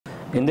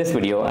In this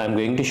video, I am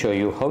going to show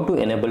you how to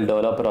enable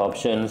developer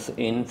options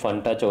in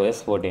Funtouch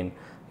OS 14.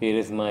 Here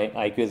is my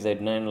iQOO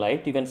Z9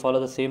 Lite. You can follow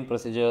the same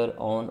procedure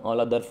on all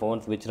other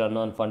phones which run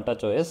on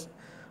Funtouch OS.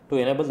 To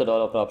enable the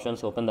developer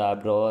options, open the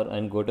app drawer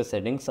and go to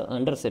settings.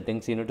 Under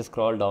settings, you need to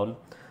scroll down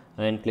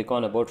and click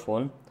on about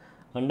phone.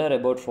 Under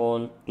about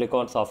phone, click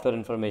on software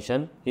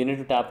information. You need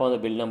to tap on the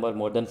build number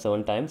more than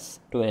 7 times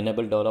to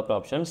enable developer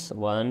options.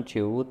 1,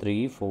 2,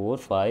 3, 4,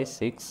 5,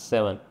 6,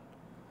 7.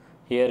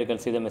 Here you can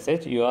see the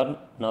message, you are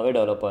now a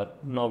developer.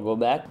 Now go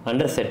back.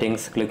 Under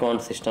settings, click on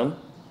system.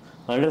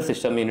 Under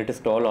system, you need to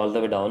scroll all the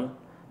way down.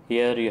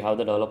 Here you have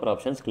the developer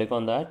options. Click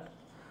on that.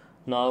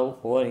 Now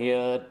over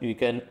here you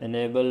can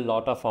enable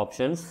lot of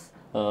options.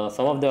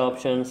 Some of the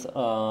options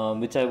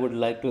which I would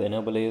like to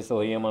enable is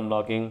OEM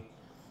unlocking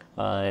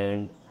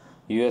and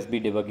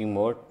USB debugging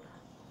mode.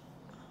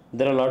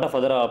 There are a lot of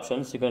other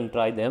options, you can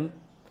try them.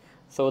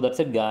 So that's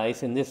it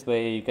guys. In this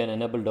way you can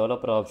enable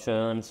developer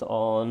options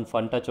on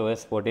Funtouch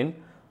OS 14.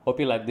 Hope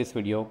you like this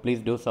video. Please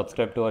do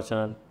subscribe to our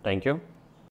channel. Thank you.